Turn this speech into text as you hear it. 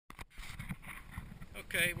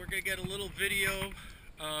Okay, we're going to get a little video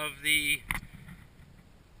of the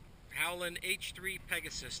Howland H3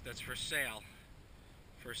 Pegasus that's for sale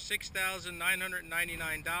for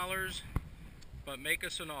 $6,999, but make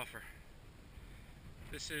us an offer.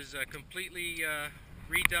 This is a completely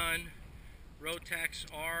redone Rotax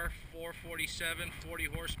R447 40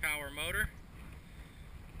 horsepower motor,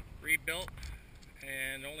 rebuilt,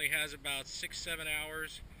 and only has about 6-7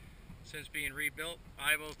 hours since being rebuilt.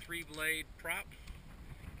 Ivo 3-blade prop,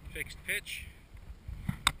 fixed pitch.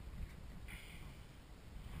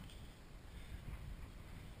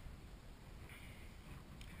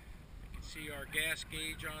 You can see our gas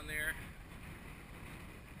gauge on there.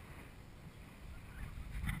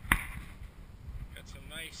 Got some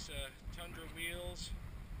nice Tundra wheels,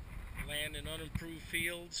 land in unimproved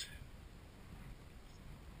fields,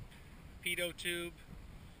 pitot tube,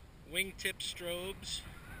 wingtip strobes,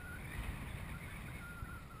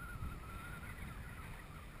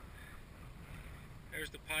 there's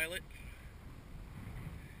the pilot.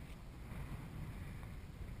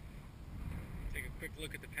 Take a quick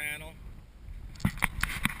look at the panel.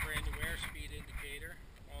 Brand new airspeed indicator.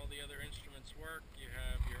 All the other instruments work. You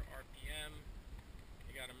have your RPM.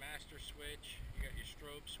 You got a master switch. You got your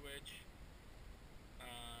strobe switch.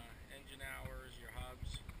 Engine hours, your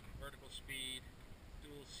hubs, vertical speed,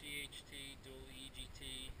 dual CHT, dual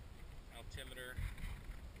EGT, altimeter,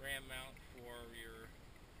 RAM mount for your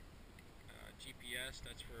GPS,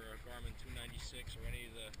 that's for a Garmin 296 or any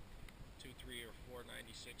of the 2, 3, or 4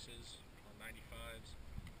 96s or 95s.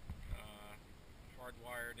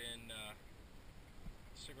 Hardwired in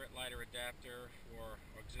cigarette lighter adapter for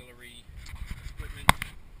auxiliary equipment.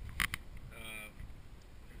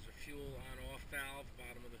 There's a fuel on-off valve,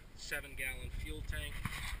 bottom of the 7-gallon fuel tank.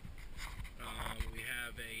 We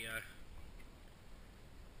have a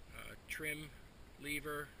trim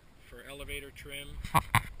lever for elevator trim.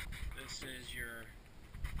 This is your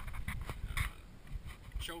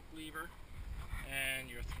choke lever and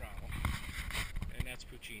your throttle, and that's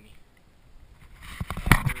Puccini.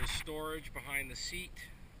 There is storage behind the seat,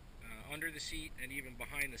 under the seat, and even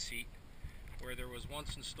behind the seat, where there was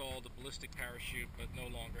once installed a ballistic parachute, but no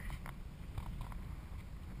longer.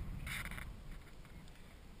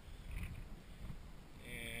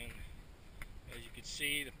 And as you can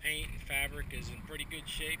see, the paint and fabric is in pretty good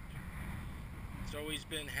shape. It's always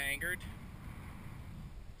been hangered.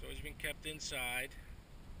 It's always been kept inside.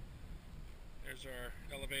 There's our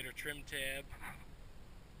elevator trim tab.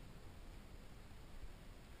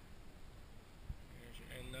 There's your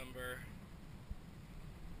N number.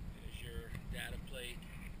 There's your data plate.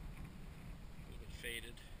 A little bit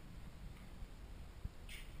faded.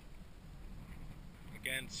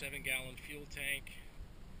 Again, 7-gallon fuel tank.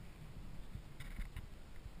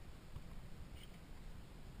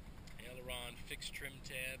 Aileron fixed trim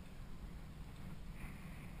tab.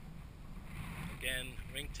 Again,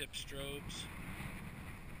 wingtip strobes.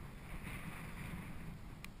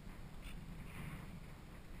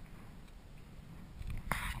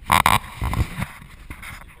 See if I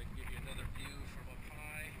can give you another view from up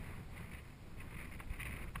high.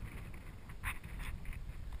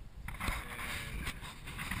 And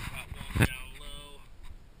got one down low.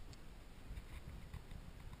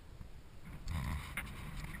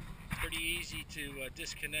 Pretty easy to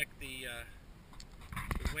disconnect the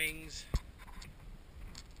wings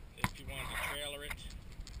if you want to trailer it.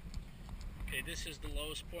 Okay, this is the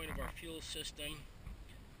lowest point of our fuel system,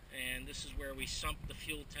 and this is where we sump the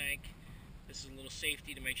fuel tank. This is a little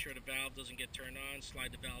safety to make sure the valve doesn't get turned on.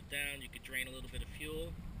 Slide the valve down. You could drain a little bit of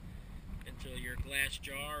fuel into your glass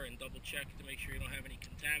jar and double check to make sure you don't have any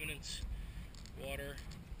contaminants, water.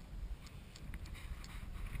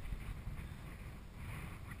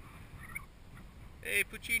 Hey,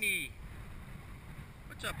 Puccini.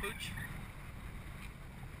 What's up, Pooch?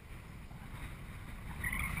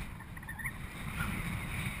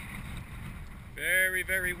 Very,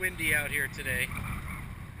 very windy out here today.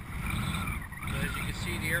 So as you can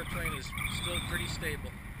see, the airplane is still pretty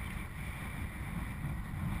stable.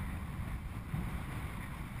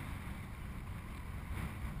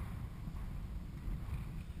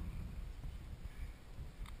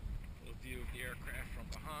 A little view of the aircraft from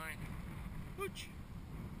behind. Pooch!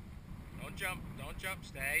 Don't jump, don't jump,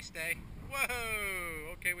 stay, stay.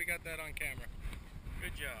 Whoa! Okay, we got that on camera.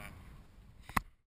 Good job.